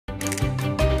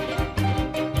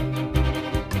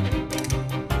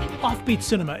Offbeat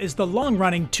Cinema is the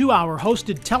long-running 2-hour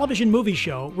hosted television movie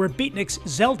show where beatniks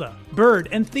Zelda, Bird,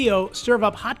 and Theo serve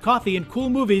up hot coffee and cool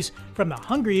movies from the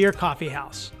Hungry Ear Coffee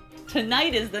House.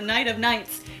 Tonight is the night of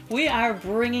nights. We are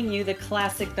bringing you the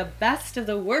classic, the best of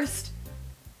the worst.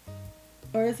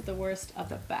 Or is it the worst of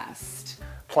the best?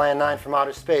 Plan 9 from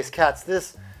Outer Space. Cats,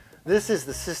 this is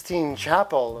the Sistine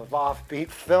Chapel of offbeat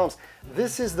films.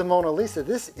 This is the Mona Lisa.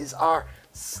 This is our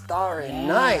Starry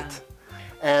Night.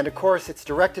 And of course, it's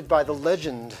directed by the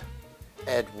legend,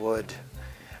 Ed Wood,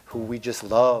 who we just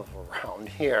love around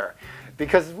here.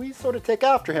 Because we sort of take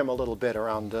after him a little bit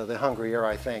around the Hungry Ear,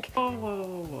 I think.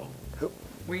 Whoa.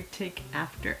 We take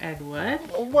after Ed Wood?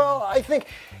 Well, I think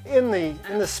in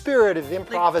the spirit of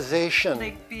improvisation.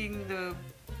 Like being the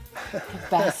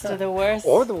best of the worst?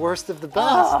 Or the worst of the best.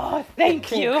 Oh,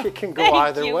 thank you. It can go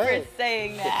either way. Thank you for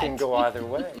saying that. It can go either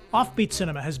way. Offbeat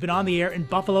Cinema has been on the air in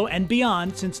Buffalo and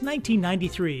beyond since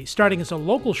 1993, starting as a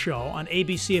local show on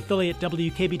ABC affiliate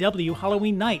WKBW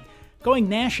Halloween night, going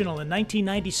national in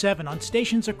 1997 on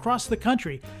stations across the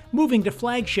country, moving to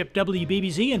flagship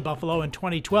WBBZ in Buffalo in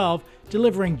 2012,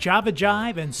 delivering Java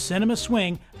Jive and Cinema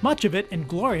Swing, much of it in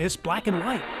glorious black and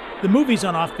white. The movies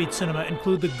on Offbeat Cinema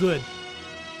include the good,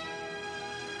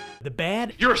 the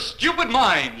bad, your stupid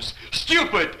minds,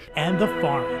 stupid, and the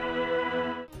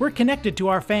foreign. We're connected to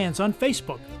our fans on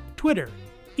Facebook, Twitter,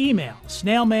 email,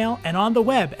 snail mail, and on the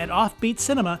web at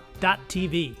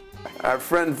offbeatcinema.tv. Our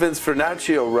friend Vince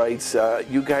Fernaccio writes,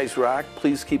 you guys rock.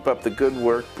 Please keep up the good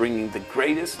work bringing the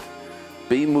greatest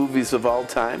B-movies of all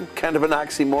time. Kind of an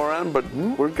oxymoron, but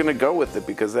we're going to go with it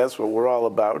because that's what we're all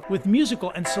about. With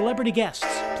musical and celebrity guests,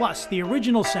 plus the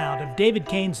original sound of David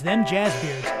Kane's Them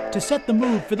Jazzbeards to set the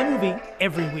mood for the movie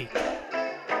every week.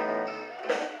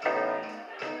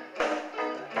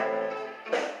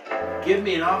 Give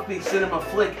me an Offbeat Cinema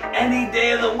flick any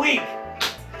day of the week.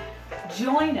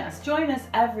 Join us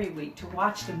every week to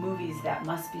watch the movies that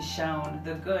must be shown,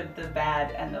 the good, the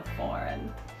bad, and the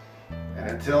foreign. And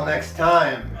until next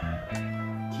time,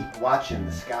 keep watching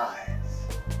the skies.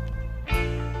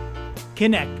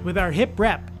 Connect with our hip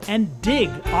rep and dig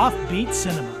Offbeat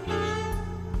Cinema.